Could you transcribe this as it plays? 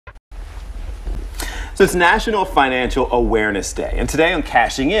So it's National Financial Awareness Day, and today on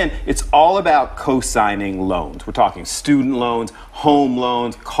Cashing In, it's all about co-signing loans. We're talking student loans, home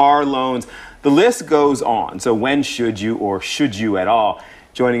loans, car loans. The list goes on. So when should you, or should you at all?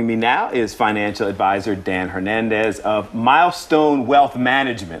 Joining me now is financial advisor Dan Hernandez of Milestone Wealth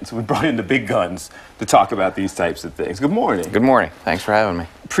Management. So we brought in the big guns to talk about these types of things. Good morning. Good morning. Thanks for having me.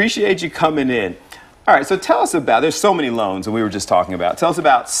 Appreciate you coming in. All right, so tell us about, there's so many loans that we were just talking about. Tell us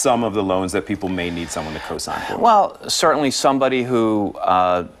about some of the loans that people may need someone to co-sign for. Well, certainly somebody who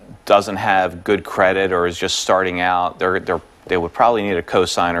doesn't have good credit or is just starting out, they would probably need a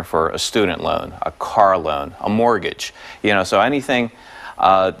co-signer for a student loan, a car loan, a mortgage. You know, so anything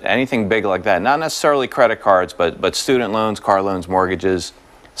big like that. Not necessarily credit cards, but student loans, car loans, mortgages.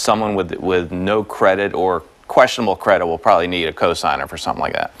 Someone with no credit or questionable credit will probably need a co-signer for something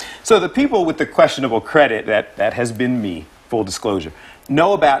like that. So the people with the questionable credit, that has been me, full disclosure,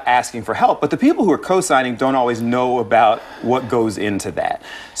 know about asking for help, but the people who are co-signing don't always know about what goes into that.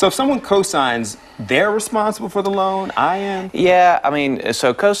 So if someone co-signs, they're responsible for the loan? I am? Yeah, I mean,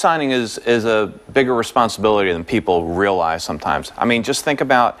 so co-signing is a bigger responsibility than people realize sometimes. I mean, just think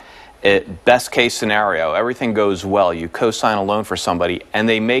about it, best case scenario, everything goes well, you co-sign a loan for somebody and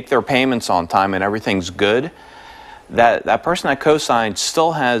they make their payments on time and everything's good, that person that co-signed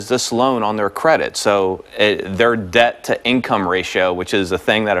still has this loan on their credit. So their debt to income ratio, which is a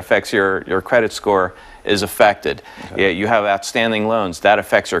thing that affects your credit score, is affected. Okay. Yeah, you have outstanding loans, that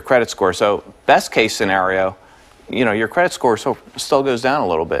affects your credit score. So best case scenario, you know, your credit score still goes down a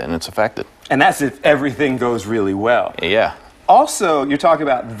little bit and it's affected. And that's if everything goes really well. Yeah. Also, you're talking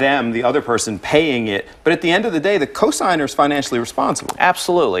about them, the other person, paying it, but at the end of the day, the co-signer is financially responsible.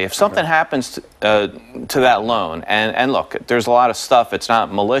 Absolutely. If something happens to that loan, and look, there's a lot of stuff, it's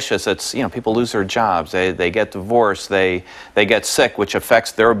not malicious, it's, you know, people lose their jobs, they get divorced, they get sick, which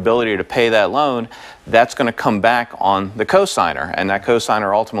affects their ability to pay that loan, that's going to come back on the co-signer, and that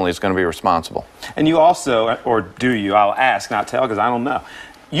co-signer ultimately is going to be responsible. And you also, or do you, I'll ask, not tell, because I don't know.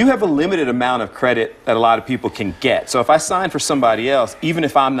 You have a limited amount of credit that a lot of people can get. So if I sign for somebody else, even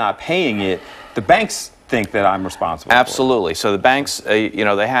if I'm not paying it, the banks think that I'm responsible. Absolutely. So the banks, you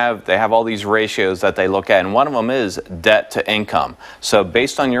know, they have all these ratios that they look at, and one of them is debt to income. So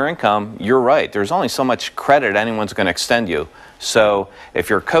based on your income, you're right. There's only so much credit anyone's going to extend you. So if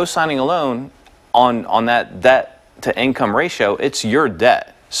you're co-signing a loan on that debt to income ratio, it's your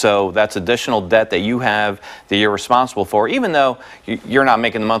debt. So that's additional debt that you have that you're responsible for, even though you're not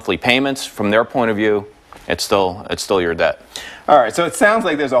making the monthly payments. From their point of view, it's still your debt. All right, so it sounds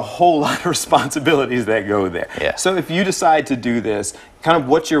like there's a whole lot of responsibilities that go there. Yeah. So if you decide to do this, kind of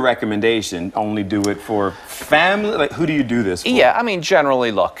what's your recommendation? Only do it for family? Like, who do you do this for? Yeah, I mean,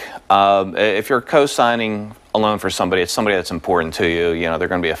 generally, look, if you're co-signing a loan for somebody, it's somebody that's important to you. You know, they're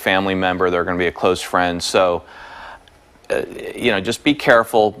going to be a family member, they're going to be a close friend. So you know, just be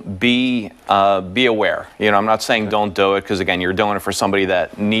careful, be aware. You know, I'm not saying don't do it, because again, you're doing it for somebody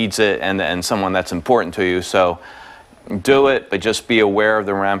that needs it and someone that's important to you. So do it, but just be aware of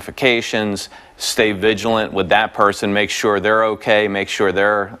the ramifications. Stay vigilant with that person. Make sure they're okay. Make sure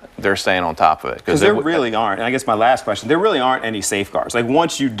they're staying on top of it. Because there really aren't. And I guess my last question: there really aren't any safeguards. Like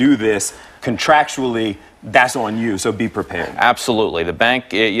once you do this contractually, that's on you. So be prepared. Absolutely. The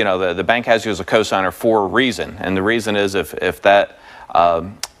bank, you know, the bank has you as a co-signer for a reason, and the reason is if that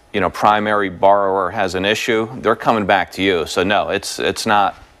you know, primary borrower has an issue, they're coming back to you. So no, it's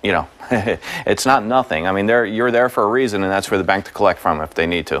not. You know, it's not nothing. I mean, you're there for a reason, and that's for the bank to collect from if they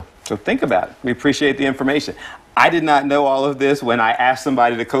need to. So think about it. We appreciate the information. I did not know all of this when I asked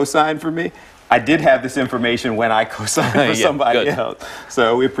somebody to co-sign for me. I did have this information when I co-signed for somebody else.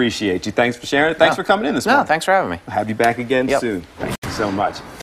 So we appreciate you. Thanks for sharing it. Thanks for coming in this morning. No, thanks for having me. I'll have you back again Yep. soon. Thank you so much.